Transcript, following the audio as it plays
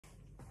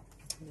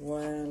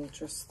Well,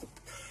 just the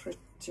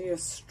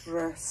prettiest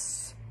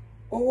dress.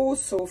 Oh,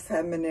 so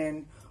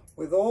feminine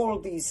with all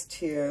these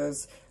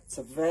tiers. It's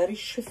a very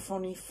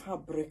chiffony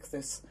fabric,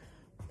 this,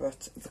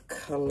 but the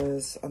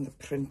colours and the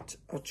print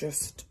are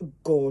just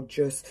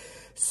gorgeous.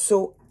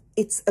 So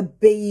it's a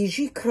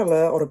beigey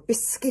colour or a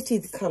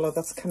biscuity colour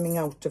that's coming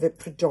out of it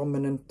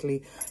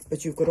predominantly,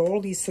 but you've got all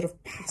these sort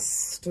of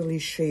pastel-y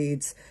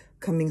shades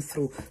coming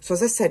through. So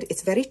as I said,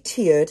 it's very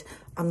tiered,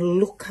 and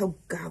look how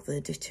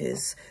gathered it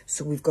is.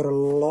 So we've got a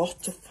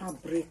lot of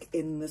fabric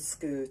in the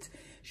skirt.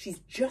 She's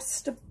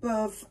just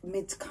above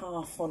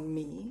mid-calf on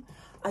me.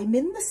 I'm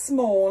in the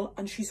small,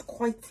 and she's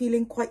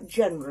feeling quite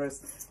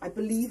generous. I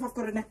believe I've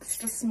got an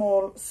extra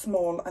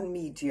small, and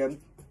medium.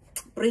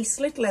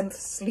 Bracelet length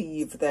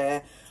sleeve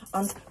there,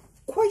 and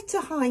quite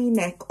a high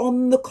neck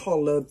on the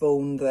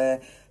collarbone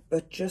there,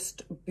 but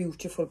just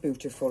beautiful,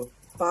 beautiful.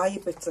 By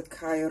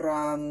Bitte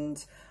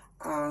Rand,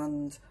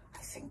 and I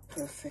think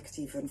perfect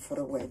even for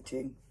a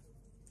wedding.